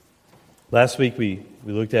Last week we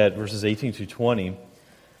looked at verses 18 through 20. And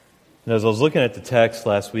as I was looking at the text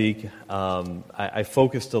last week, I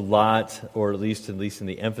focused a lot, or at least in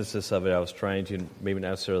the emphasis of it, I was trying to, maybe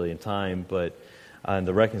not necessarily in time, but on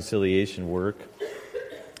the reconciliation work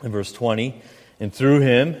in verse 20. And through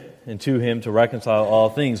him and to him to reconcile all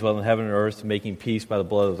things, whether in heaven and earth, making peace by the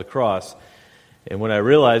blood of the cross. And when I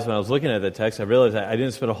was looking at that text, I realized I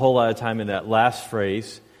didn't spend a whole lot of time in that last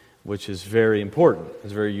phrase, which is very important.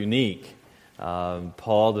 It's very unique.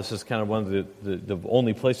 Paul, this is kind of one of the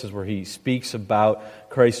only places where he speaks about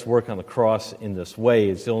Christ's work on the cross in this way.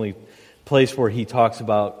 It's the only place where he talks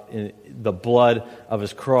about the blood of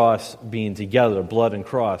his cross being together, blood and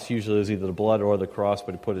cross. Usually it was either the blood or the cross,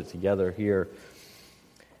 but he put it together here.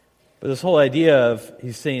 But this whole idea of,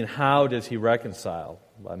 he's saying, how does he reconcile?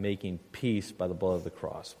 By making peace by the blood of the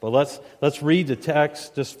cross. But let's read the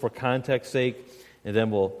text just for context sake, and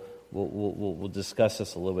then we'll discuss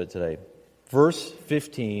this a little bit today. Verse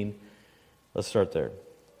 15, let's start there.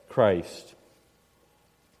 Christ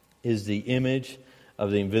is the image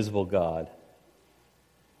of the invisible God,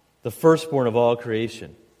 the firstborn of all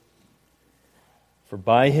creation. For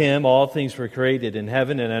by him all things were created in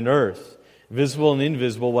heaven and on earth, visible and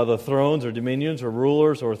invisible, whether thrones or dominions or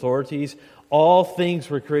rulers or authorities. All things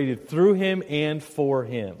were created through him and for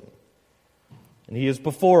him. And he is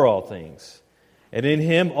before all things. And in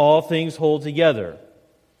him all things hold together.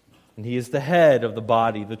 And he is the head of the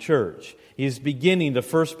body, the church. He is beginning, the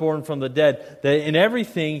firstborn from the dead, that in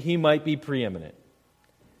everything he might be preeminent.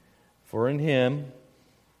 For in him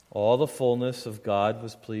all the fullness of God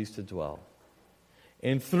was pleased to dwell.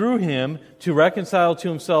 And through him to reconcile to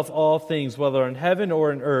himself all things, whether in heaven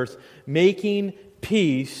or in earth, making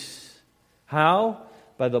peace. How?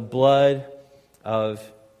 By the blood of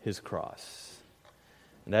his cross.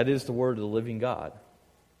 And that is the word of the living God.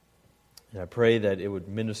 And I pray that it would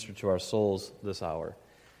minister to our souls this hour.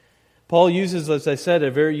 Paul uses, as I said, a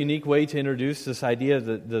very unique way to introduce this idea,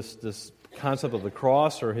 this concept of the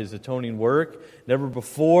cross or his atoning work. Never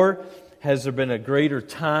before has there been a greater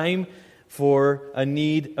time for a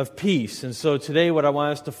need of peace. And so today what I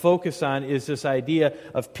want us to focus on is this idea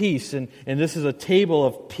of peace. And this is a table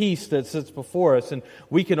of peace that sits before us. And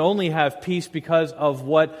we can only have peace because of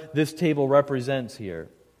what this table represents here.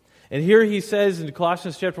 And here he says in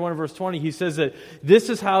Colossians chapter 1 verse 20, he says that this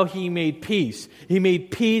is how he made peace. He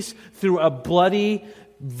made peace through a bloody,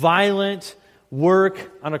 violent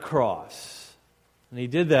work on a cross. And he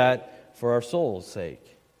did that for our soul's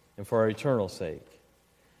sake and for our eternal sake.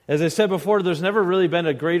 As I said before, there's never really been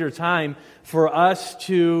a greater time for us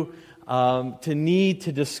to need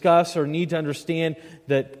to discuss or need to understand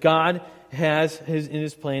that God has in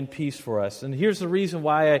his plan peace for us. And here's the reason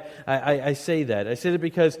why I say that. I say that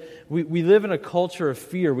because we live in a culture of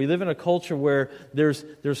fear. We live in a culture where there's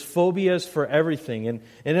phobias for everything. And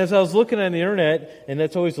as I was looking on the internet, and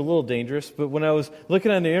that's always a little dangerous, but when I was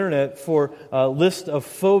looking on the internet for a list of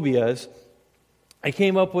phobias, I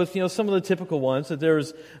came up with some of the typical ones. That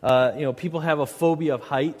there's people have a phobia of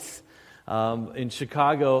heights. In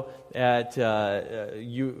Chicago,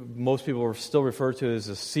 most people still refer to it as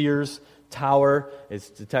the Sears Tower.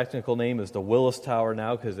 The technical name is the Willis Tower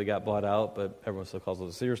now because they got bought out, but everyone still calls it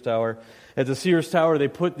the Sears Tower. At the Sears Tower, they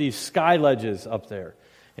put these sky ledges up there.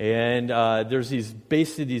 And there's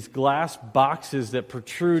basically these glass boxes that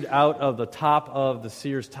protrude out of the top of the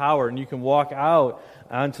Sears Tower, and you can walk out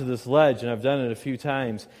onto this ledge, and I've done it a few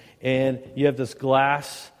times, and you have this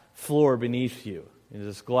glass floor beneath you. And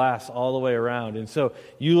this glass all the way around. And so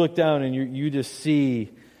you look down and you just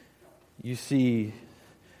see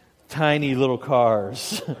tiny little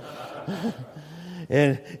cars.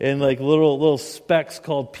 and like little specks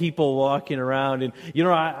called people walking around. And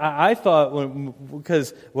I thought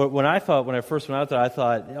when I first went out there, I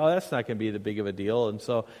thought, oh, that's not going to be that big of a deal. And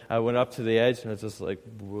so I went up to the edge and it's just like,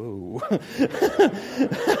 whoa.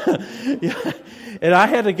 Yeah. And I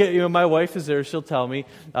had to get, my wife is there, she'll tell me,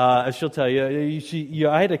 she'll tell you,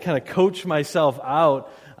 I had to kind of coach myself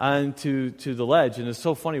out onto the ledge. And it's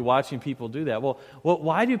so funny watching people do that. Well,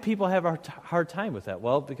 why do people have a hard time with that?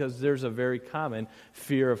 Well, because there's a very common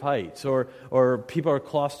fear of heights, or people are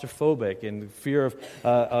claustrophobic and fear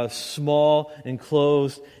of small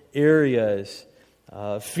enclosed areas.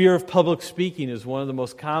 Fear of public speaking is one of the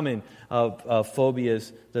most common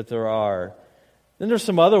phobias that there are. Then there's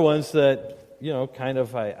some other ones that,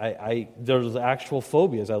 there's actual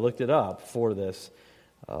phobias. I looked it up for this.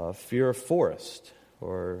 Fear of forest,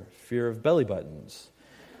 or fear of belly buttons.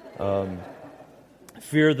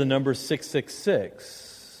 Fear of the number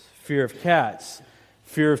 666. Fear of cats.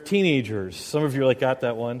 Fear of teenagers. Some of you got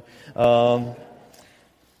that one.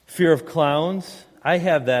 Fear of clowns. I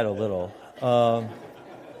have that a little. Fear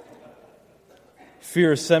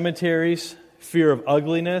of cemeteries, fear of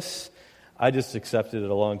ugliness. I just accepted it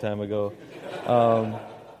a long time ago.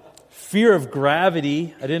 Fear of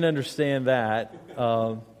gravity. I didn't understand that.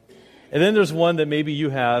 And then there's one that maybe you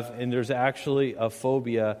have, and there's actually a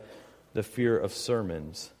phobia, the fear of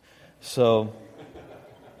sermons. So,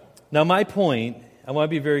 now my point, I want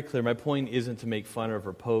to be very clear, my point isn't to make fun of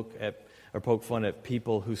or poke fun at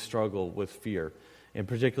people who struggle with fear, and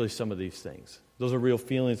particularly some of these things. Those are real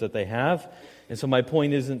feelings that they have, and so my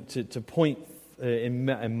point isn't to point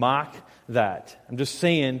and mock that. I'm just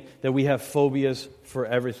saying that we have phobias for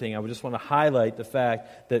everything. I just want to highlight the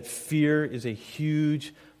fact that fear is a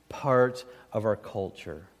huge part of our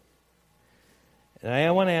culture. And I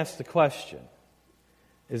want to ask the question,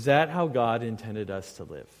 is that how God intended us to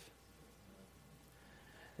live?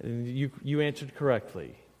 And you answered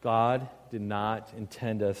correctly. God did not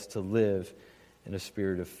intend us to live in a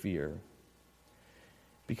spirit of fear.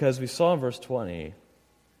 Because we saw in verse 20,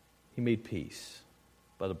 He made peace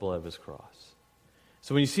by the blood of His cross.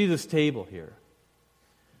 So when you see this table here,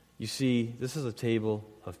 you see this is a table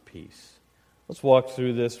of peace. Let's walk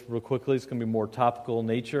through this real quickly. It's going to be more topical in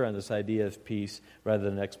nature on this idea of peace rather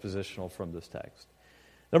than expositional from this text.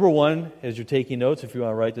 Number one, as you're taking notes, if you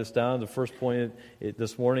want to write this down, the first point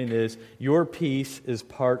this morning is your peace is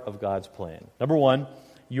part of God's plan. Number one,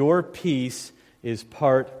 your peace is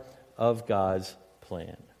part of God's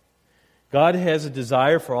plan. God has a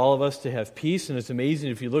desire for all of us to have peace, and it's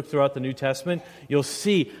amazing if you look throughout the New Testament, you'll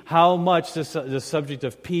see how much the subject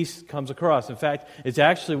of peace comes across. In fact, it's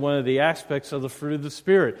actually one of the aspects of the fruit of the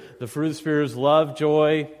Spirit. The fruit of the Spirit is love,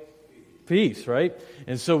 joy, peace, right?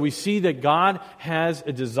 And so we see that God has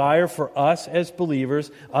a desire for us as believers,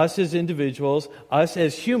 us as individuals, us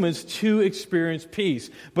as humans to experience peace.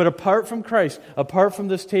 But apart from Christ, apart from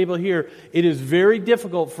this table here, it is very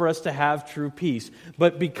difficult for us to have true peace.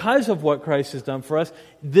 But because of what Christ has done for us,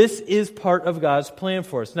 this is part of God's plan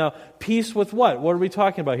for us. Now, peace with what? What are we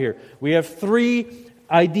talking about here? We have three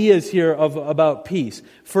ideas here about peace.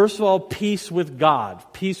 First of all, peace with God.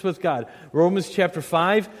 Peace with God. Romans chapter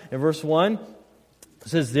 5 and verse 1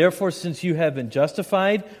 says, therefore, since you have been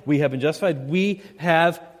justified, we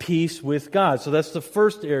have peace with God. So that's the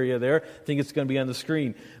first area there. I think it's going to be on the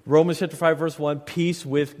screen. Romans chapter 5 verse 1, peace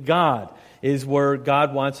with God is where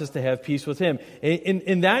God wants us to have peace with Him.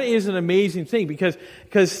 And that is an amazing thing because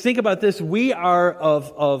think about this, we are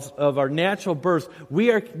of our natural birth, we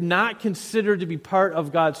are not considered to be part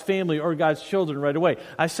of God's family or God's children right away.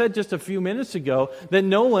 I said just a few minutes ago that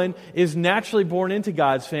no one is naturally born into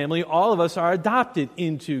God's family. All of us are adopted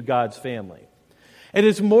into God's family. And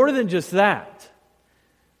it's more than just that.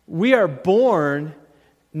 We are born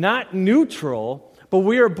not neutral, but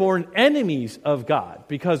we are born enemies of God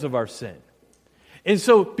because of our sin. And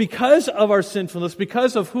so because of our sinfulness,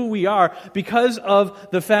 because of who we are, because of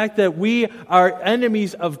the fact that we are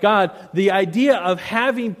enemies of God, the idea of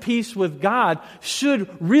having peace with God should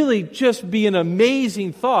really just be an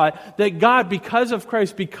amazing thought that God, because of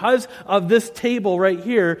Christ, because of this table right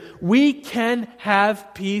here, we can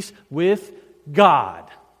have peace with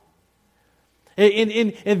God.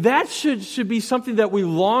 And that should be something that we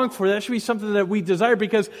long for. That should be something that we desire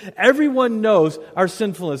because everyone knows our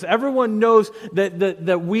sinfulness. Everyone knows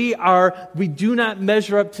that we do not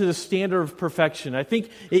measure up to the standard of perfection. I think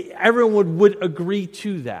everyone would agree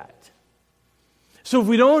to that. So if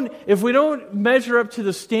we don't measure up to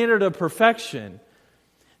the standard of perfection,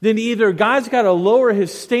 then either God's got to lower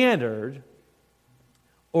His standard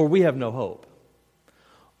or we have no hope.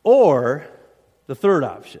 Or the third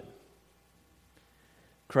option.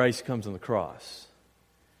 Christ comes on the cross.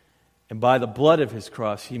 And by the blood of His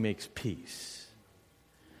cross, He makes peace.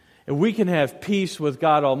 And we can have peace with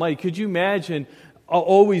God Almighty. Could you imagine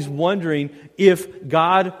always wondering if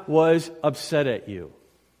God was upset at you?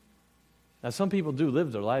 Now, some people do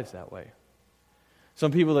live their lives that way.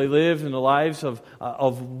 Some people, they live in the lives of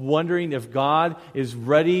wondering if God is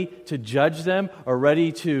ready to judge them or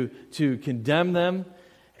ready to condemn them.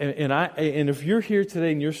 And if you're here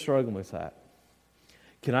today and you're struggling with that,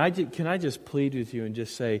 Can I just plead with you and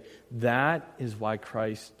just say, that is why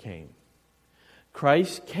Christ came.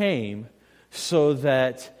 Christ came so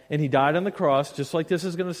that, and He died on the cross, just like this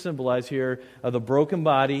is going to symbolize here, the broken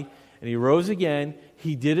body, and He rose again.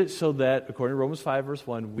 He did it so that, according to Romans 5 verse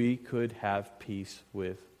 1, we could have peace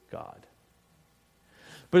with God.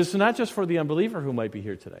 But it's not just for the unbeliever who might be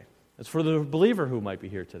here today. It's for the believer who might be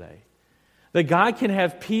here today. That God can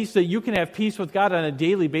have peace, that you can have peace with God on a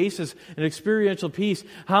daily basis, an experiential peace.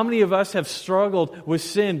 How many of us have struggled with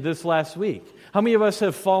sin this last week? How many of us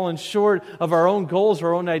have fallen short of our own goals,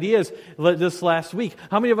 our own ideas this last week?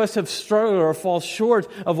 How many of us have struggled or fall short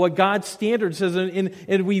of what God's standard says?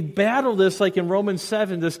 And we battle this like in Romans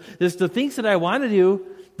 7, the things that I want to do,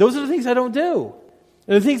 those are the things I don't do.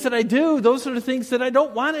 And the things that I do, those are the things that I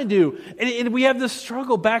don't want to do. And we have this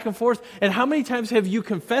struggle back and forth. And how many times have you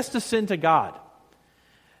confessed a sin to God?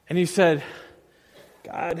 And you said,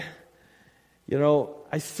 God,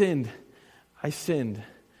 I sinned.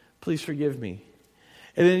 Please forgive me.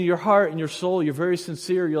 And in your heart and your soul, you're very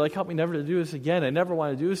sincere. You're like, help me never to do this again. I never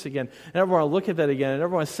want to do this again. I never want to look at that again. I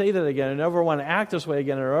never want to say that again. I never want to act this way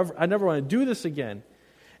again. I never want to do this again.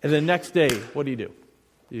 And the next day, what do?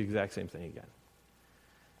 The exact same thing again.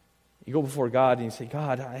 You go before God and you say,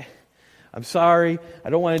 God, I'm sorry. I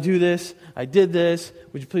don't want to do this. I did this.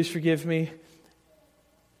 Would you please forgive me?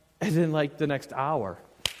 And then like the next hour,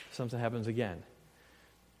 something happens again.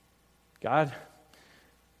 God,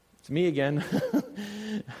 it's me again.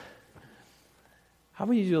 How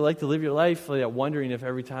many of you like to live your life like that, wondering if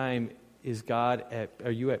every time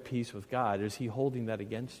are you at peace with God? Is He holding that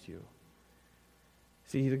against you?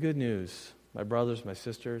 See, the good news, my brothers, my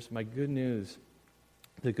sisters, the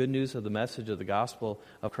good news of the message of the gospel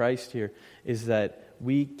of Christ here is that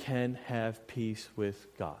we can have peace with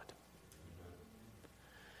God.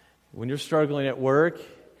 When you're struggling at work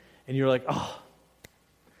and you're like, I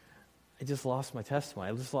just lost my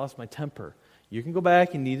testimony. I just lost my temper. You can go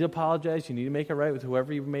back. You need to apologize. You need to make it right with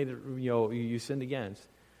whoever you made it, you sinned against.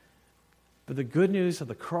 But the good news of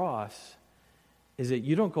the cross is that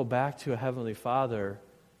you don't go back to a Heavenly Father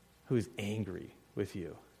who is angry with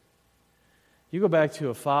you. You go back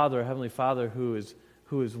to a Heavenly Father who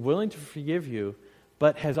is willing to forgive you,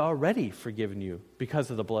 but has already forgiven you because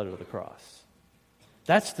of the blood of the cross.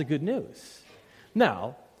 That's the good news.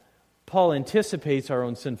 Now, Paul anticipates our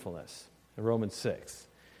own sinfulness in Romans 6.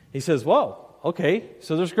 He says, well, okay,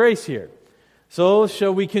 so there's grace here. So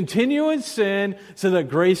shall we continue in sin so that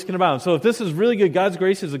grace can abound? So if this is really good, God's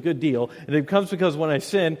grace is a good deal, and it comes because when I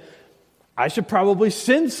sin, I should probably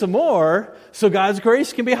sin some more so God's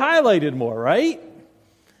grace can be highlighted more, right?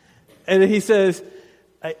 And he says,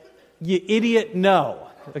 you idiot, no.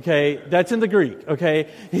 Okay, that's in the Greek, okay?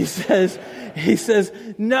 He says,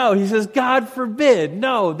 no. He says, God forbid.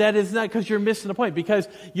 No, that is not, because you're missing the point. Because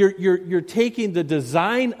you're taking the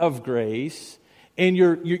design of grace and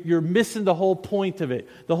you're missing the whole point of it.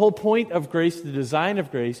 The whole point of grace, the design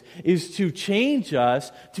of grace, is to change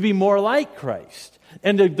us to be more like Christ.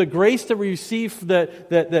 And the grace that we receive,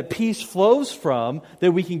 that peace flows from,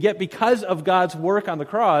 that we can get because of God's work on the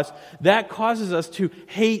cross, that causes us to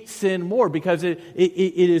hate sin more because it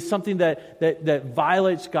is something that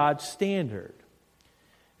violates God's standard.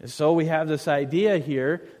 And so we have this idea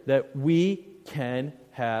here that we can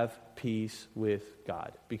have peace with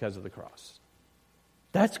God because of the cross.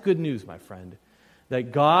 That's good news, my friend.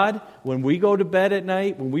 That God, when we go to bed at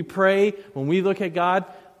night, when we pray, when we look at God,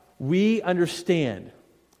 we understand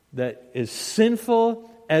that as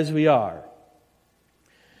sinful as we are,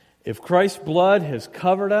 if Christ's blood has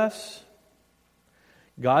covered us,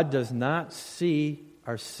 God does not see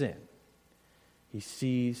our sin. He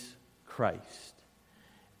sees Christ.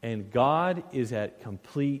 And God is at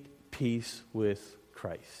complete peace with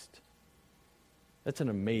Christ. That's an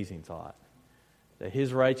amazing thought, that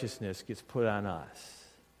His righteousness gets put on us.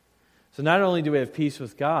 So not only do we have peace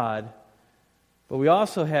with God, but we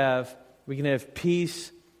can have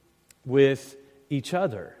peace with each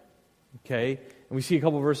other. Okay? And we see a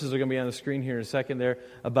couple verses that are going to be on the screen here in a second there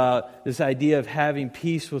about this idea of having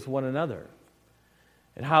peace with one another.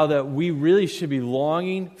 And how that we really should be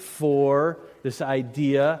longing for this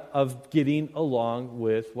idea of getting along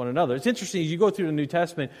with one another. It's interesting, as you go through the New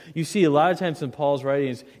Testament, you see a lot of times in Paul's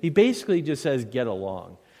writings, he basically just says, get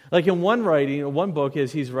along. Like in one book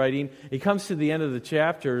as he's writing, he comes to the end of the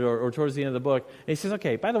chapter or towards the end of the book, and he says,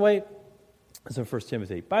 okay, by the way, it's in 1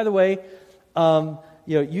 Timothy, by the way,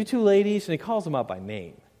 you two ladies, and he calls them out by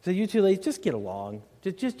name. So you two ladies, just get along.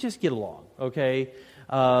 Just get along, okay?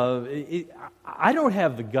 I don't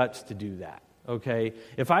have the guts to do that, okay?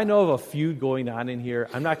 If I know of a feud going on in here,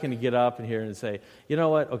 I'm not going to get up in here and say, you know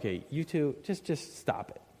what, okay, you two, just stop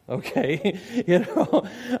it, okay?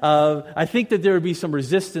 I think that there would be some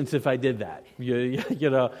resistance if I did that.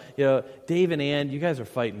 Dave and Ann, you guys are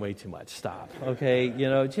fighting way too much. Stop, okay?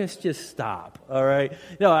 Just stop, all right?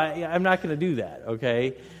 No, I'm not going to do that,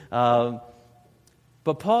 okay?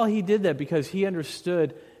 But Paul, he did that because he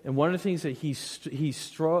understood. And one of the things that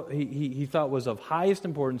he thought was of highest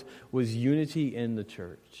importance was unity in the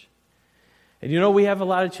church. And we have a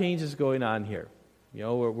lot of changes going on here. You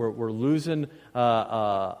know, we're losing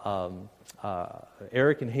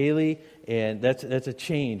Eric and Haley, and that's a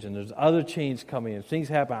change. And there's other change coming, and things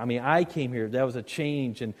happen. I mean, I came here; that was a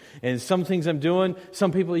change. And some things I'm doing,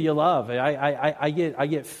 some people you love. I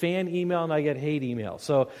get fan email and I get hate email.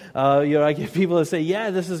 So I get people that say,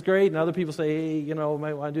 "Yeah, this is great," and other people say, "Hey, you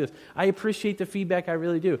might want to do this." I appreciate the feedback. I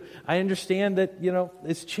really do. I understand that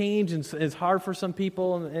it's changed and it's hard for some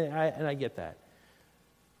people, and I get that.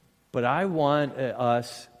 But I want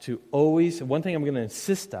us to always, one thing I'm going to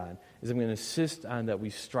insist on is I'm going to insist on that we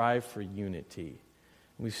strive for unity.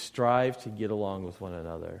 We strive to get along with one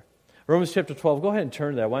another. Romans chapter 12, go ahead and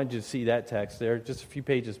turn to that. I wanted you to see that text there, just a few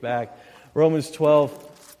pages back. Romans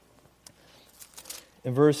 12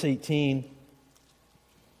 in verse 18.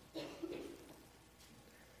 I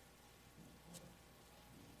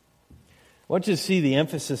want you to see the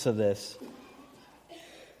emphasis of this. It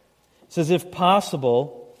says, if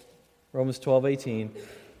possible, Romans 12:18,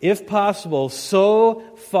 if possible, so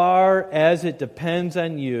far as it depends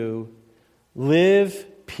on you,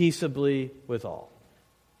 live peaceably with all.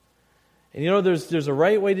 And there's a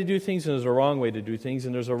right way to do things and there's a wrong way to do things,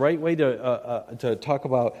 and there's a right way to talk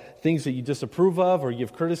about things that you disapprove of or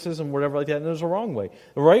give criticism, whatever like that, and there's a wrong way.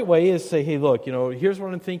 The right way is say, hey, look, here's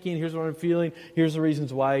what I'm thinking, here's what I'm feeling, here's the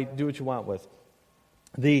reasons why, do what you want with.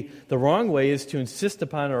 The wrong way is to insist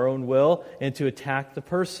upon our own will and to attack the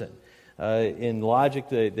person. In logic,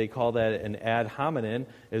 they call that an ad hominem,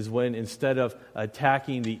 is when instead of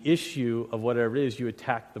attacking the issue of whatever it is, you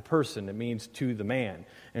attack the person. It means to the man.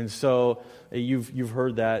 And so you've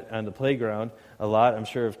heard that on the playground a lot, I'm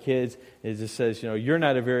sure, of kids. It just says, you're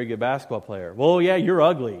not a very good basketball player. Well, yeah, you're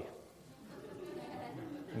ugly.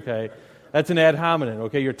 Okay? That's an ad hominem,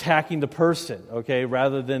 okay? You're attacking the person, okay,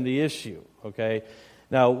 rather than the issue, okay?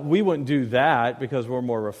 Now, we wouldn't do that because we're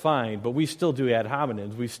more refined, but we still do ad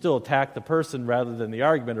hominems. We still attack the person rather than the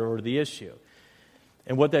argument or the issue.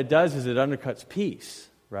 And what that does is it undercuts peace,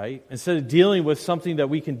 right? Instead of dealing with something that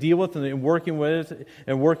we can deal with and working with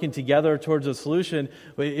and working together towards a solution,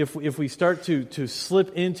 if we start to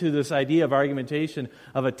slip into this idea of argumentation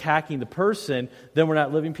of attacking the person, then we're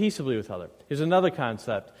not living peaceably with others. Here's another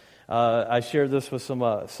concept. I shared this with some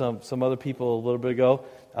other people a little bit ago.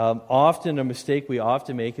 Often a mistake we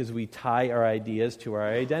often make is we tie our ideas to our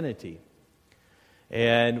identity.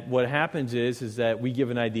 And what happens is that we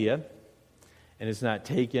give an idea and it's not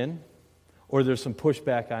taken, or there's some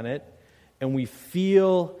pushback on it, and we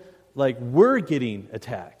feel like we're getting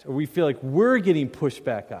attacked, or we feel like we're getting pushed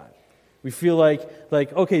back on. We feel like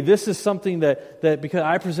okay, this is something that because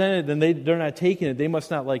I presented it and they're not taking it, they must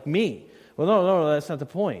not like me. Well, no, that's not the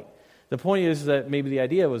point. The point is that maybe the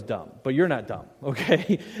idea was dumb, but you're not dumb,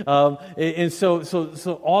 okay? And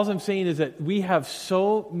so all I'm saying is that we have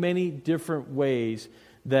so many different ways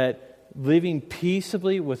that living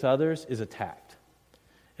peaceably with others is attacked.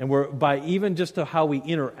 And we're by even just to how we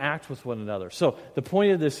interact with one another. So the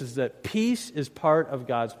point of this is that peace is part of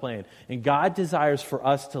God's plan. And God desires for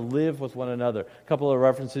us to live with one another. A couple of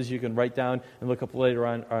references you can write down and look up later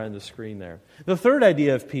on are on the screen there. The third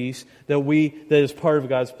idea of peace that is part of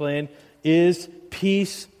God's plan is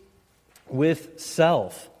peace with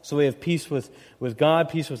self. So we have peace with God,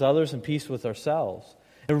 peace with others, and peace with ourselves.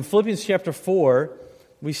 And in Philippians chapter 4,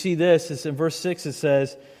 we see this. It's in verse 6, it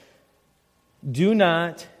says, do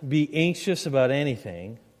not be anxious about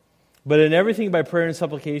anything, but in everything by prayer and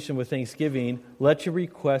supplication with thanksgiving, let your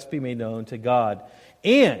requests be made known to God.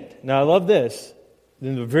 And, now I love this,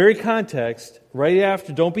 in the very context, right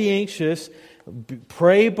after, don't be anxious,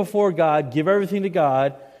 pray before God, give everything to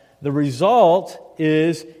God. The result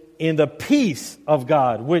is in the peace of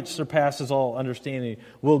God, which surpasses all understanding,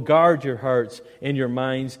 will guard your hearts and your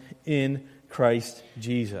minds in Christ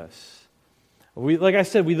Jesus. Like I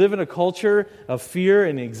said, we live in a culture of fear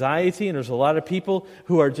and anxiety, and there's a lot of people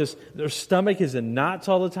who are just, their stomach is in knots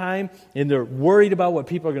all the time, and they're worried about what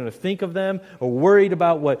people are going to think of them, or worried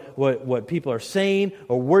about what people are saying,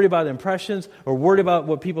 or worried about impressions, or worried about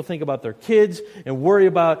what people think about their kids, and worried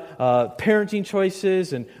about parenting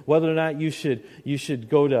choices, and whether or not you should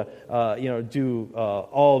go to do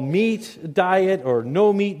all meat diet or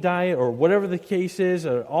no meat diet, or whatever the case is,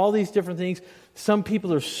 or all these different things. Some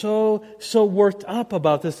people are so worked up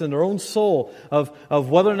about this in their own soul of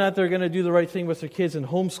whether or not they're going to do the right thing with their kids in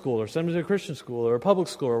homeschool or send them to a Christian school or a public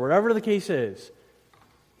school or whatever the case is.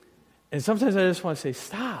 And sometimes I just want to say,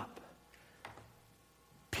 stop.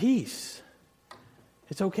 Peace.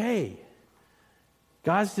 It's okay.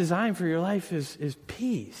 God's design for your life is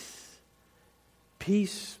peace.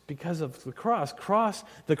 Peace because of the cross.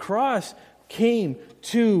 The cross came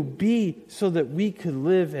to be so that we could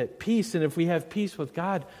live at peace. And if we have peace with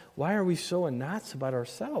God, why are we so nuts about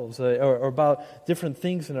ourselves or about different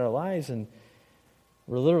things in our lives? And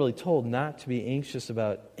we're literally told not to be anxious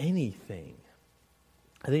about anything.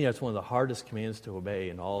 I think that's one of the hardest commands to obey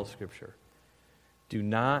in all of Scripture. Do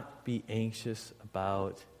not be anxious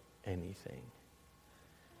about anything.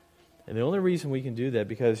 And the only reason we can do that,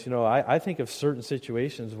 because, I think of certain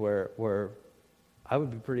situations where I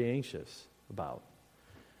would be pretty anxious about.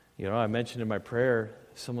 I mentioned in my prayer,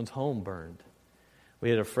 someone's home burned.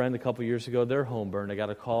 We had a friend a couple years ago, their home burned. I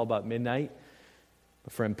got a call about midnight.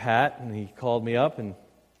 My friend Pat, and he called me up, and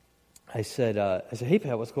I said, hey,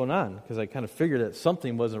 Pat, what's going on? Because I kind of figured that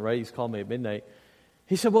something wasn't right. He's called me at midnight.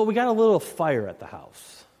 He said, well, we got a little fire at the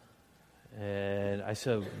house. And I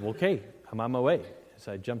said, well, okay, I'm on my way.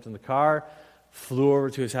 So I jumped in the car, flew over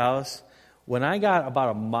to his house. When I got about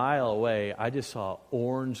a mile away, I just saw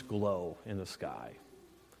orange glow in the sky.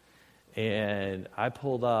 And I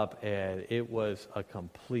pulled up, and it was a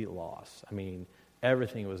complete loss. I mean,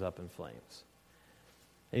 everything was up in flames.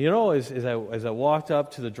 And as I walked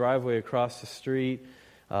up to the driveway across the street,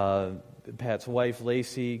 Pat's wife,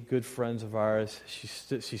 Lacey, good friends of ours,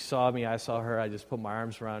 she saw me, I saw her, I just put my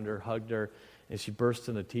arms around her, hugged her, and she burst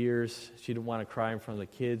into tears. She didn't want to cry in front of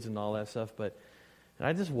the kids and all that stuff, and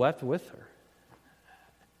I just wept with her.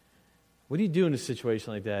 What do you do in a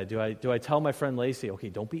situation like that? Do I tell my friend Lacey, okay,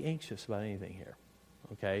 don't be anxious about anything here,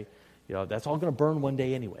 okay? That's all going to burn one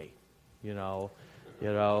day anyway.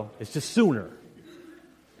 It's just sooner.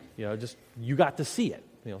 You got to see it.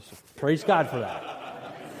 So praise God for that.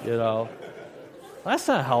 That's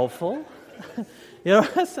not helpful.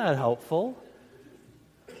 That's not helpful.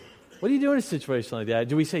 What do you do in a situation like that?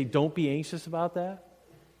 Do we say, don't be anxious about that?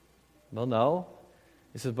 Well, no.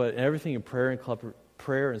 It says, but everything in prayer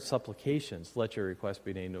and supplications, let your requests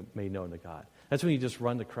be made known to God. That's when you just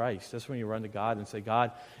run to Christ. That's when you run to God and say,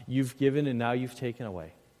 God, you've given and now you've taken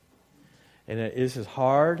away. And this is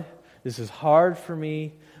hard. This is hard for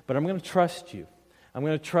me, but I'm going to trust you. I'm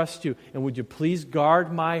going to trust you. And would you please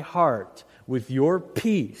guard my heart with your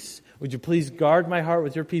peace? Would you please guard my heart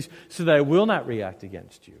with your peace so that I will not react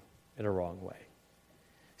against you in a wrong way?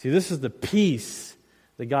 See, this is the peace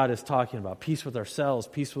that God is talking about. Peace with ourselves,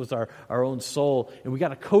 peace with our own soul. And we got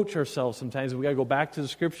to coach ourselves sometimes. And we got to go back to the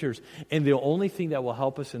Scriptures. And the only thing that will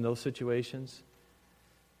help us in those situations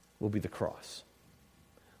will be the cross.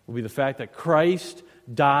 Will be the fact that Christ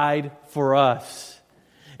died for us.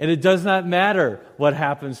 And it does not matter what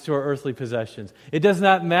happens to our earthly possessions. It does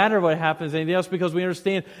not matter what happens to anything else, because we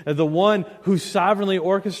understand that the one who sovereignly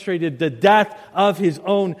orchestrated the death of his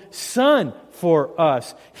own Son for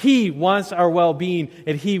us, he wants our well-being,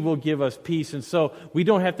 and he will give us peace. And so we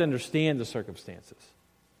don't have to understand the circumstances.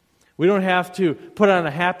 We don't have to put on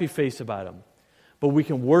a happy face about them. But we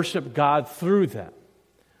can worship God through them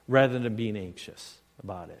rather than being anxious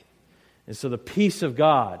about it. And so the peace of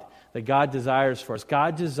God that God desires for us.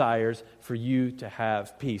 God desires for you to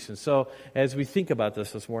have peace. And so as we think about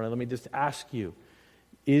this morning, let me just ask you,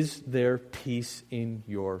 is there peace in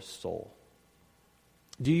your soul?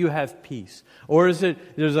 Do you have peace? Or is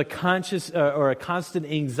it there's a conscious or a constant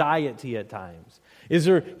anxiety at times? Is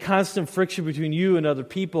there constant friction between you and other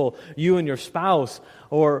people, you and your spouse?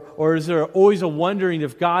 Or is there always a wondering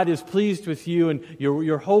if God is pleased with you, and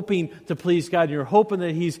you're hoping to please God, and you're hoping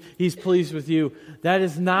that He's pleased with you? That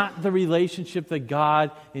is not the relationship that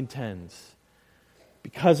God intends.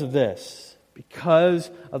 Because of this,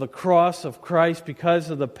 because of the cross of Christ, because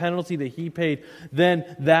of the penalty that He paid,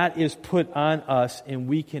 then that is put on us, and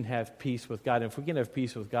we can have peace with God. And if we can have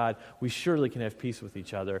peace with God, we surely can have peace with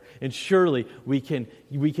each other, and surely we can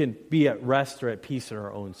be at rest or at peace in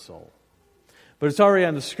our own soul. But it's already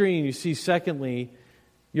on the screen. You see, secondly,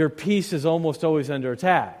 your peace is almost always under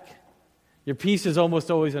attack. Your peace is almost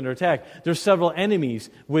always under attack. There's several enemies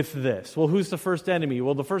with this. Well, who's the first enemy?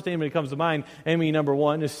 Well, the first enemy that comes to mind, enemy number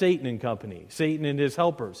one, is Satan and company. Satan and his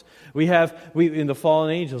helpers. We in the fallen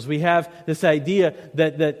angels, we have this idea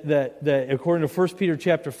that according to 1 Peter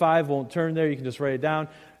chapter 5, won't turn there, you can just write it down,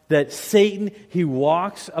 that Satan, he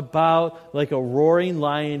walks about like a roaring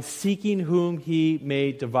lion, seeking whom he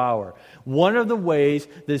may devour. One of the ways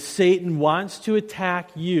that Satan wants to attack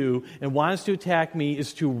you and wants to attack me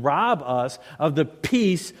is to rob us of the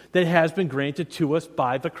peace that has been granted to us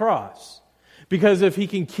by the cross. Because if he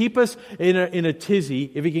can keep us in a tizzy,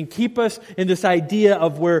 if he can keep us in this idea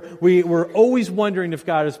of where we're always wondering if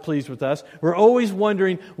God is pleased with us, we're always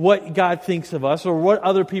wondering what God thinks of us or what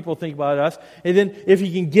other people think about us, and then if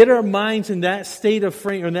he can get our minds in that state of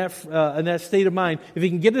frame or in that state of mind, if he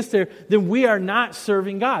can get us there, then we are not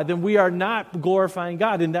serving God, then we are not glorifying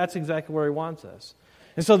God, and that's exactly where he wants us.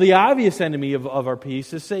 And so the obvious enemy of our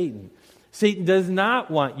peace is Satan. Satan does not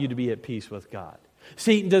want you to be at peace with God.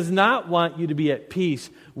 Satan does not want you to be at peace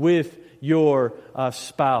with your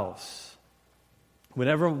spouse.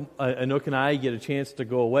 Whenever Anouk and I get a chance to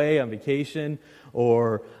go away on vacation,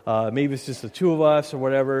 or maybe it's just the two of us or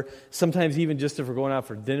whatever, sometimes even just if we're going out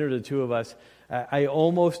for dinner, the two of us, I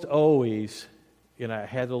almost always, and I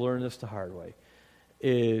had to learn this the hard way,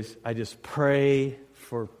 is I just pray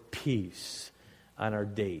for peace on our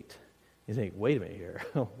date. You think, wait a minute here.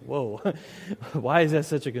 Whoa. Why is that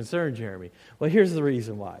such a concern, Jeremy? Well, here's the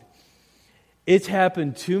reason why. It's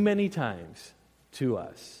happened too many times to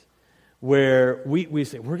us where we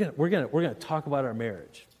say, we're gonna talk about our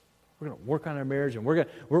marriage. We're going to work on our marriage, and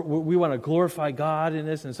we want to glorify God in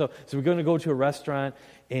this. And so we're going to go to a restaurant,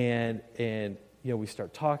 and we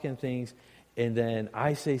start talking things, and then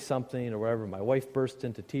I say something or whatever. My wife bursts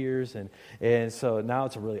into tears, and so now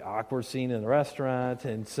it's a really awkward scene in the restaurant.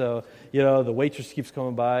 And so, the waitress keeps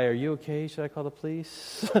coming by. Are you okay? Should I call the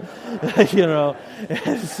police? And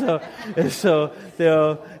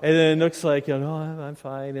then Nook's like, no, I'm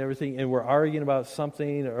fine and everything. And we're arguing about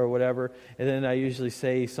something or whatever. And then I usually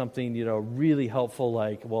say something, really helpful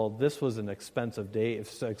like, well, this was an expensive date.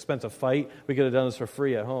 It's an expensive fight. We could have done this for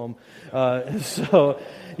free at home.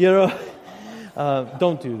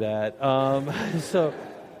 Don't do that. So,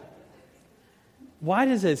 why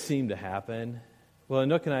does that seem to happen? Well,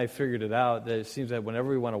 Anouk and I figured it out that it seems that whenever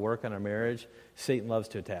we want to work on our marriage, Satan loves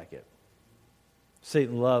to attack it.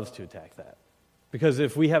 Satan loves to attack that. Because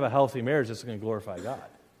if we have a healthy marriage, it's going to glorify God.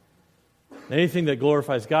 Anything that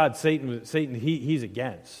glorifies God, Satan, he's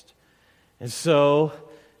against. And so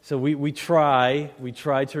we try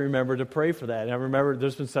to remember to pray for that. And I remember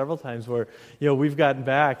there's been several times where, we've gotten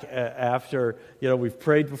back after, we've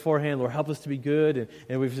prayed beforehand, Lord, help us to be good,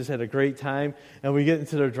 and we've just had a great time. And we get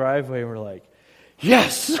into their driveway and we're like,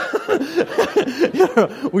 yes!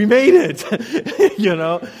 We made it!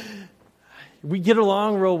 We get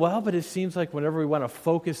along real well, but it seems like whenever we want to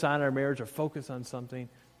focus on our marriage or focus on something,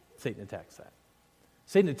 Satan attacks that.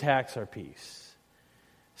 Satan attacks our peace.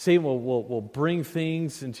 Satan will bring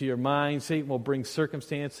things into your mind. Satan will bring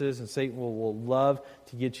circumstances, and Satan will love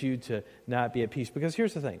to get you to not be at peace. Because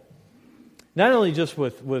here's the thing. Not only just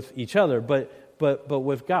with each other, but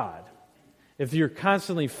with God. If you're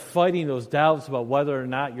constantly fighting those doubts about whether or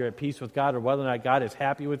not you're at peace with God or whether or not God is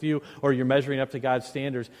happy with you or you're measuring up to God's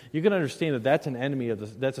standards, you can understand that that's an enemy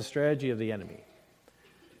that's a strategy of the enemy.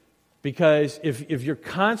 Because if you're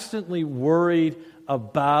constantly worried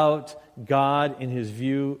about God and His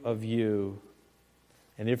view of you,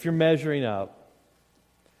 and if you're measuring up,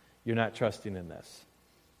 you're not trusting in this.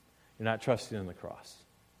 You're not trusting in the cross.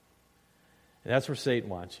 And that's where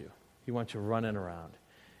Satan wants you. He wants you running around.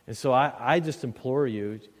 And so I just implore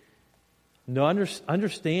you to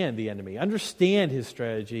understand the enemy, understand his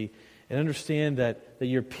strategy, and understand that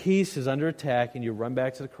your peace is under attack, and you run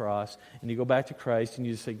back to the cross, and you go back to Christ, and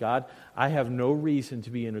you say, God, I have no reason to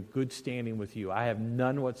be in a good standing with you. I have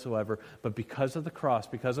none whatsoever, but because of the cross,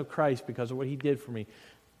 because of Christ, because of what He did for me,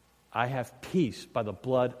 I have peace by the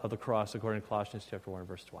blood of the cross, according to Colossians chapter 1,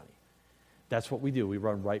 verse 20. That's what we do. We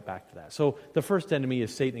run right back to that. So the first enemy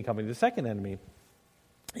is Satan and company. The second enemy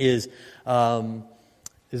is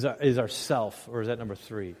our self, or is that number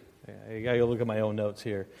 3? I got to look at my own notes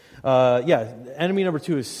here. Enemy number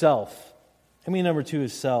 2 is self. Enemy number 2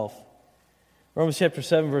 is self. Romans chapter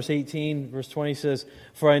 7, verse 18, verse 20 says,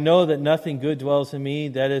 For I know that nothing good dwells in me,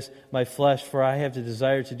 that is my flesh, for I have the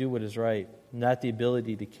desire to do what is right, not the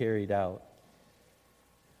ability to carry it out.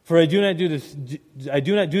 For I do not do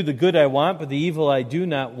the good I want, but the evil I do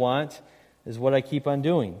not want is what I keep on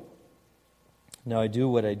doing. Now I do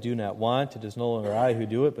what I do not want. It is no longer I who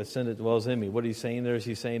do it, but sin that dwells in me. What he's saying there is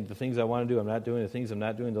he's saying the things I want to do, I'm not doing. The things I'm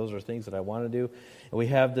not doing, those are things that I want to do. And we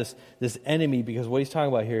have this enemy, because what he's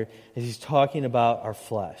talking about here is he's talking about our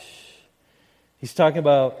flesh. He's talking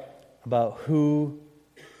about who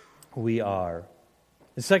we are.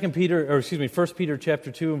 In 1 Peter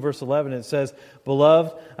chapter 2 and verse 11, it says,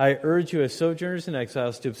 Beloved, I urge you as sojourners and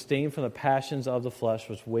exiles to abstain from the passions of the flesh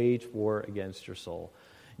which wage war against your soul.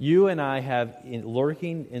 You and I have,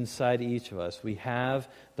 lurking inside each of us, we have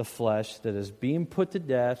the flesh that is being put to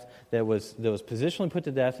death, that was positionally put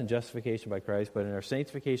to death in justification by Christ, but in our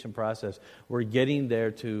sanctification process, we're getting there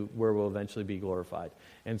to where we'll eventually be glorified.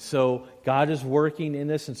 And so God is working in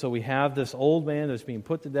this, and so we have this old man that's being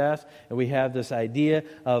put to death, and we have this idea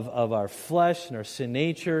of our flesh and our sin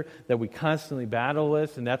nature that we constantly battle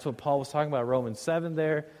with, and that's what Paul was talking about in Romans 7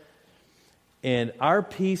 there. And our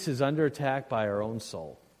peace is under attack by our own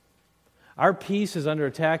soul. Our peace is under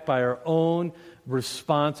attack by our own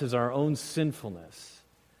responses, our own sinfulness.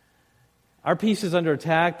 Our peace is under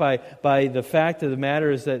attack by the fact of the matter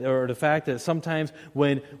is that, or the fact that sometimes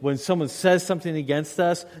when someone says something against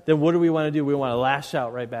us, then what do we want to do? We want to lash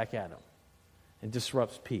out right back at them. It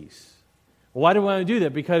disrupts peace. Why do we want to do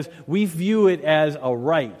that? Because we view it as a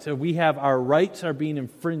right. So we have our rights are being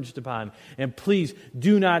infringed upon. And please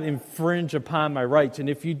do not infringe upon my rights. And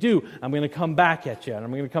if you do, I'm going to come back at you. And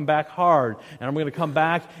I'm going to come back hard. And I'm going to come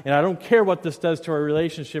back. And I don't care what this does to our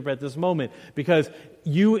relationship at this moment. Because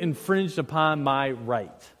you infringed upon my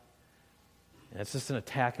right. And it's just an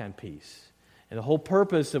attack on peace. And the whole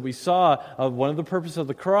purpose that we saw, one of the purposes of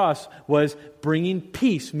the cross was bringing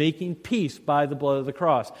peace, making peace by the blood of the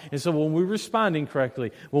cross. And so when we respond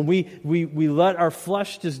incorrectly, when we let our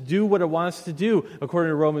flesh just do what it wants to do,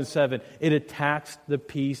 according to Romans 7, it attacks the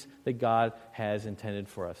peace that God has intended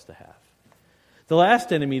for us to have. The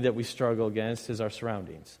last enemy that we struggle against is our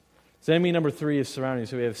surroundings. So enemy number 3 is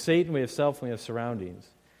surroundings. So we have Satan, we have self, and we have surroundings.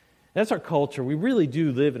 That's our culture. We really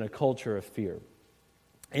do live in a culture of fear.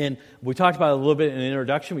 And we talked about it a little bit in the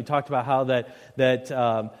introduction. We talked about how that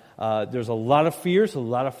there's a lot of fears, a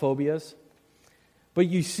lot of phobias. But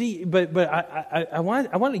you see, I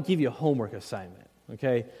want to give you a homework assignment.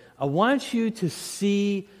 Okay, I want you to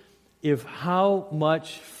see how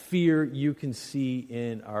much fear you can see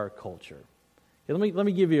in our culture. Okay, let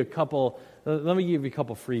me give you a couple. Let me give you a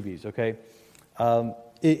couple freebies. Okay,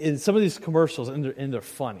 in some of these commercials, and they're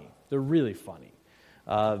funny. They're really funny.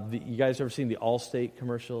 You guys ever seen the Allstate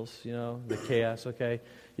commercials? You know, the chaos, okay?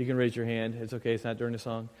 You can raise your hand. It's okay. It's not during the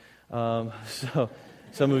song. So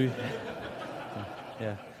some of you,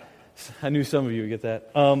 yeah. I knew some of you would get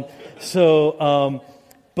that. Okay,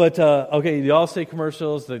 the Allstate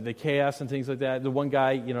commercials, the chaos and things like that. The one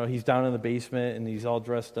guy, you know, he's down in the basement and he's all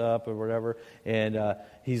dressed up or whatever, and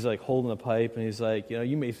he's like holding a pipe and he's like, you know,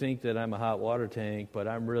 you may think that I'm a hot water tank, but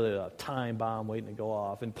I'm really a time bomb waiting to go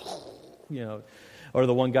off, and you know. Or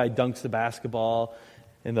the one guy dunks the basketball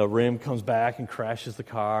and the rim comes back and crashes the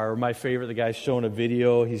car. Or my favorite, the guy's showing a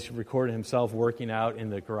video. He's recording himself working out in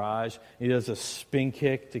the garage. He does a spin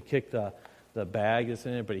kick to kick the bag that's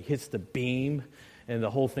in it, but he hits the beam and the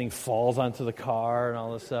whole thing falls onto the car and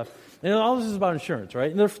all this stuff. And all this is about insurance,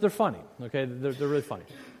 right? And they're funny, okay? They're really funny.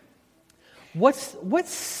 What's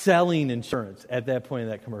selling insurance at that point in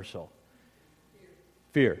that commercial?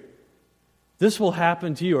 Fear. This will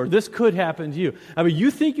happen to you, or this could happen to you. I mean,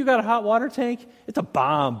 you think you got a hot water tank? It's a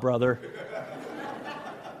bomb, brother.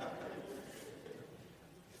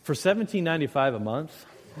 For $17.95 a month,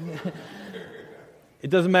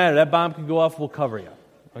 it doesn't matter. That bomb can go off, we'll cover you.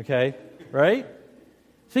 Okay? Right?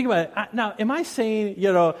 Think about it. Now, am I saying,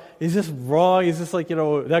 you know, is this wrong? Is this like, you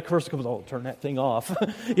know, that commercial comes, oh, turn that thing off.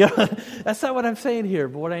 You know, that's not what I'm saying here.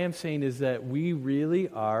 But what I am saying is that we really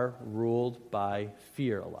are ruled by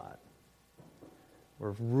fear a lot.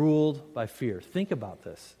 We're ruled by fear. Think about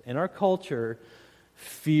this. In our culture,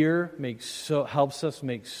 fear helps us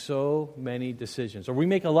make so many decisions. Or we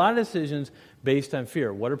make a lot of decisions based on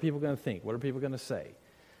fear. What are people going to think? What are people going to say?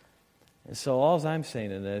 And so all I'm saying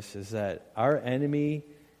in this is that our enemy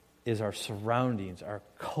is our surroundings, our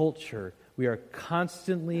culture. We are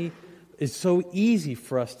constantly, it's so easy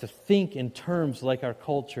for us to think in terms like our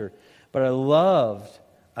culture. But I loved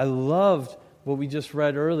what we just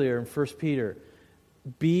read earlier in 1 Peter.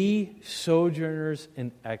 Be sojourners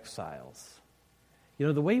and exiles. You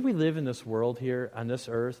know, the way we live in this world here on this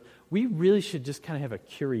earth, we really should just kind of have a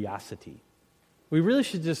curiosity. We really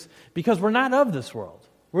should just, because we're not of this world.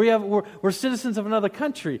 We're citizens of another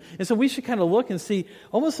country. And so we should kind of look and see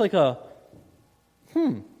almost like that's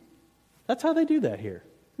how they do that here.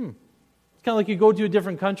 It's kind of like you go to a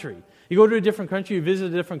different country. You go to a different country, you visit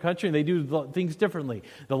a different country, and they do things differently.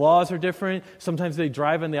 The laws are different. Sometimes they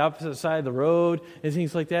drive on the opposite side of the road and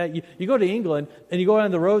things like that. You go to England, and you go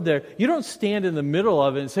on the road there. You don't stand in the middle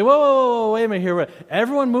of it and say, whoa, wait a minute here.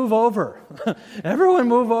 Everyone move over. Everyone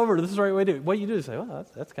move over. This is the right way to do it. What you do is say, well,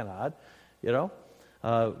 that's kind of odd. You know?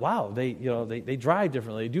 Wow, they drive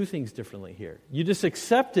differently. They do things differently here. You just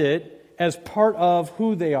accept it as part of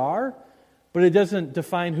who they are, but it doesn't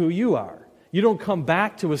define who you are. You don't come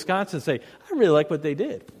back to Wisconsin and say, I really like what they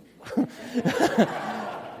did.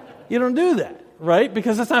 You don't do that, right?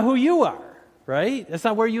 Because that's not who you are, right? That's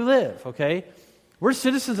not where you live, okay? We're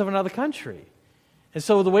citizens of another country. And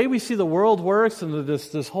so the way we see the world works and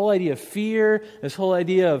this whole idea of fear, this whole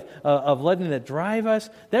idea of letting it drive us,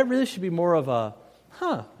 that really should be more of a,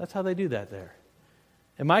 that's how they do that there.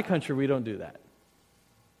 In my country, we don't do that.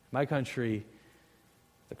 In my country,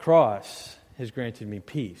 the cross has granted me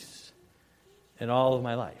peace in all of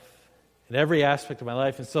my life, in every aspect of my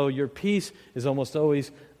life. And so your peace is almost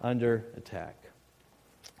always under attack.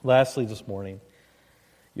 Lastly this morning,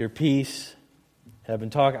 your peace, I've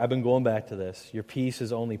been going back to this, your peace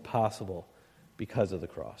is only possible because of the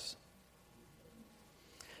cross.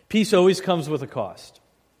 Peace always comes with a cost.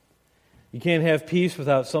 You can't have peace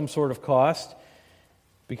without some sort of cost,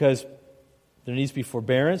 because there needs to be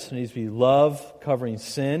forbearance, there needs to be love covering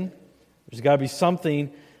sin. There's got to be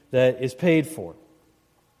something that is paid for.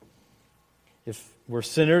 If we're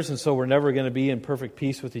sinners, and so we're never going to be in perfect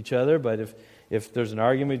peace with each other, but if there's an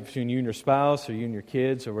argument between you and your spouse, or you and your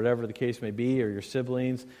kids, or whatever the case may be, or your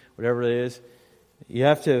siblings, whatever it is, you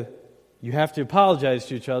have to apologize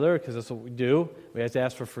to each other, because that's what we do. We have to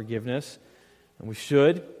ask for forgiveness, and we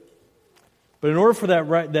should. But in order for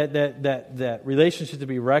that relationship to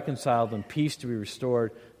be reconciled and peace to be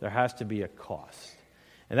restored, there has to be a cost.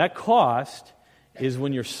 And that cost is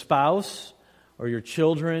when your spouse or your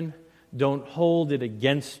children don't hold it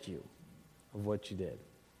against you of what you did.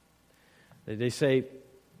 They say,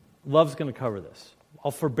 love's going to cover this.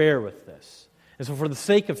 I'll forbear with this. And so for the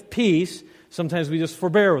sake of peace, sometimes we just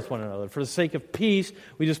forbear with one another. For the sake of peace,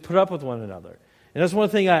 we just put up with one another. And that's one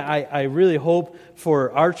thing I really hope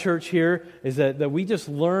for our church here, is that we just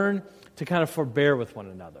learn to kind of forbear with one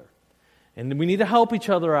another. And we need to help each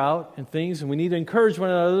other out and things, and we need to encourage one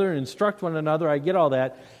another and instruct one another. I get all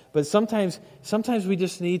that. But sometimes we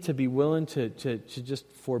just need to be willing to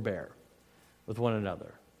just forbear with one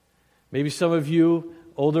another. Maybe some of you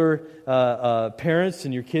older parents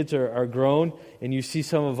and your kids are grown, and you see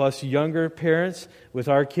some of us younger parents with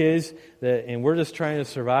our kids, and we're just trying to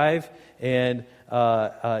survive. And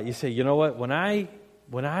you say, you know what? When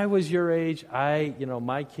I was your age,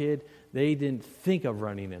 my kid, they didn't think of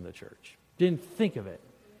running in the church. Didn't think of it.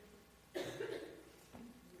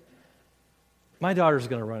 My daughter's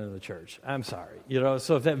going to run in the church. I'm sorry.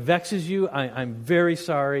 So if that vexes you, I'm very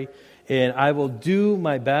sorry, and I will do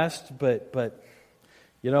my best, but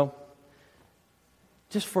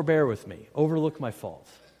just forbear with me. Overlook my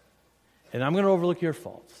faults. And I'm going to overlook your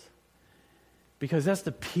faults. Because that's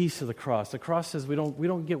the peace of the cross. The cross says we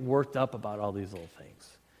don't get worked up about all these little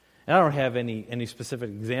things. And I don't have any specific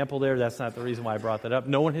example there. That's not the reason why I brought that up.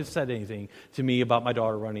 No one has said anything to me about my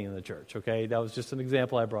daughter running in the church, okay? That was just an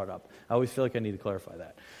example I brought up. I always feel like I need to clarify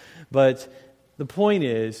that. But the point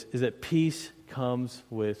is that peace comes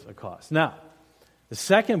with a cost. Now, the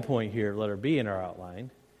second point here, letter B in our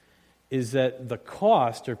outline, is that the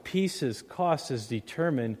cost, or peace's cost, is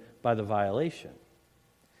determined by the violation.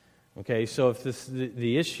 Okay, so if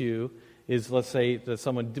the issue is, let's say that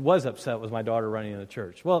someone was upset with my daughter running in the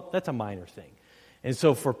church. Well, that's a minor thing. And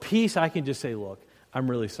so for peace, I can just say, look, I'm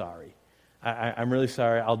really sorry. I'm really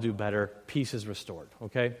sorry. I'll do better. Peace is restored,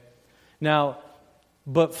 okay? Now,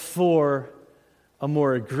 but for a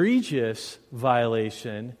more egregious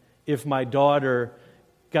violation, if my daughter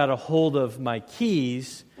got a hold of my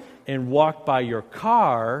keys and walked by your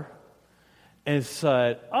car and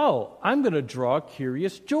said, oh, I'm going to draw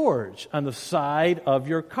Curious George on the side of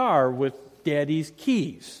your car with Daddy's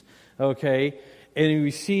keys, okay? And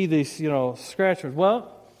we see these, scratch marks.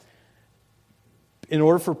 Well, in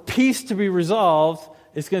order for peace to be resolved,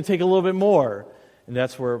 it's going to take a little bit more. And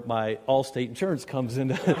that's where my Allstate insurance comes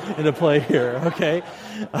into play here, okay?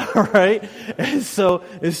 All right? And so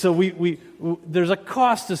we there's a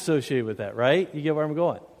cost associated with that, right? You get where I'm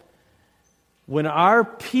going. When our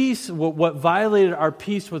peace, what violated our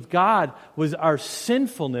peace with God was our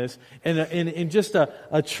sinfulness and just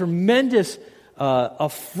a tremendous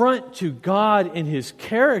affront to God in His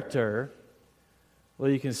character, well,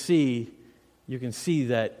 you can see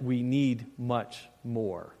that we need much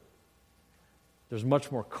more. There's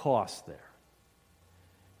much more cost there.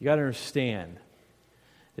 You got to understand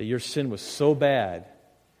that your sin was so bad,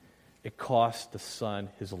 it cost the Son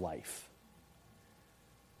His life.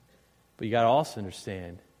 But you got to also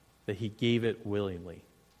understand that He gave it willingly.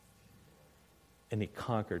 And He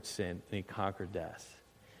conquered sin, and He conquered death.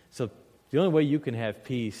 So the only way you can have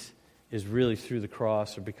peace is really through the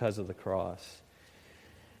cross or because of the cross.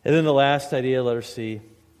 And then the last idea, letter C,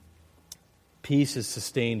 peace is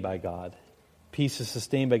sustained by God. Peace is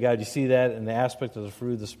sustained by God. You see that in the aspect of the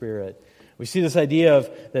fruit of the Spirit. We see this idea of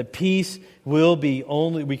that peace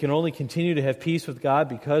we can only continue to have peace with God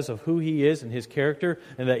because of who He is and His character,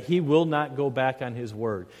 and that He will not go back on His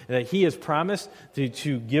word. And that He has promised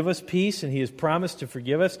to give us peace, and He has promised to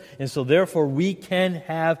forgive us, and so therefore we can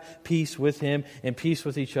have peace with Him, and peace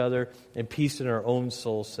with each other, and peace in our own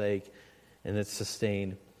soul's sake, and it's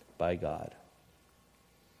sustained by God.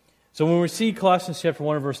 So when we see Colossians chapter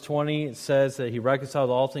 1 and verse 20, it says that He reconciled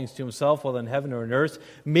all things to Himself, whether in heaven or on earth,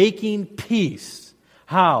 making peace.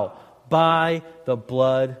 How? By the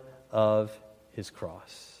blood of His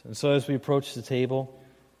cross. And so as we approach the table,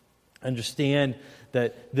 understand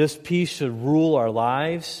that this peace should rule our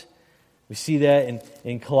lives. We see that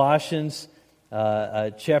in Colossians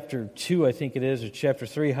chapter 2, I think it is, or chapter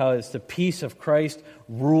 3, how it's the peace of Christ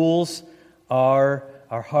rules our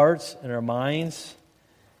hearts and our minds.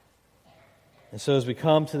 And so as we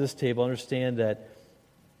come to this table, understand that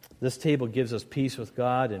this table gives us peace with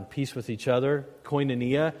God and peace with each other.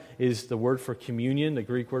 Koinonia is the word for communion, the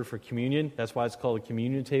Greek word for communion. That's why it's called a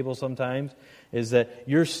communion table sometimes, is that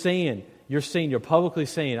you're publicly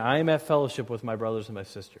saying, I am at fellowship with my brothers and my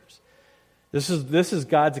sisters. This is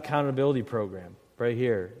God's accountability program right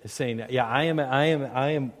here. It's saying, yeah, I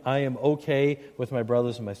am okay with my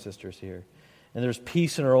brothers and my sisters here. And there's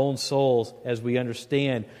peace in our own souls as we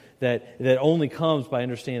understand that only comes by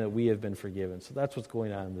understanding that we have been forgiven. So that's what's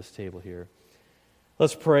going on this table here.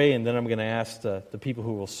 Let's pray, and then I'm going to ask the people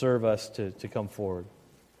who will serve us to come forward.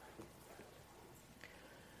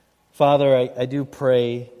 Father, I do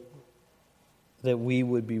pray that we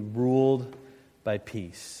would be ruled by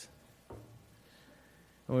peace.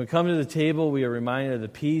 When we come to the table, we are reminded of the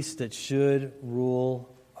peace that should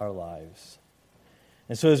rule our lives.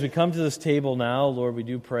 And so as we come to this table now, Lord, we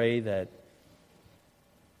do pray that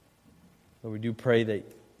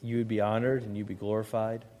you would be honored and you be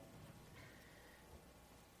glorified.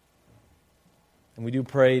 And we do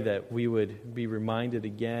pray that we would be reminded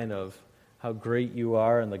again of how great you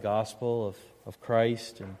are in the gospel of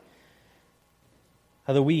Christ, and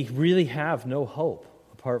how that we really have no hope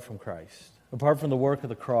apart from Christ, apart from the work of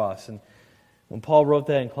the cross. And when Paul wrote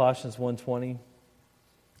that in Colossians 1:20,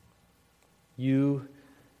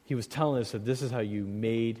 he was telling us that this is how you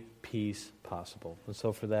made peace possible. And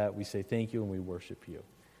so for that, we say thank you and we worship you.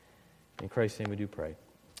 In Christ's name we do pray.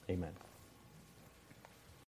 Amen.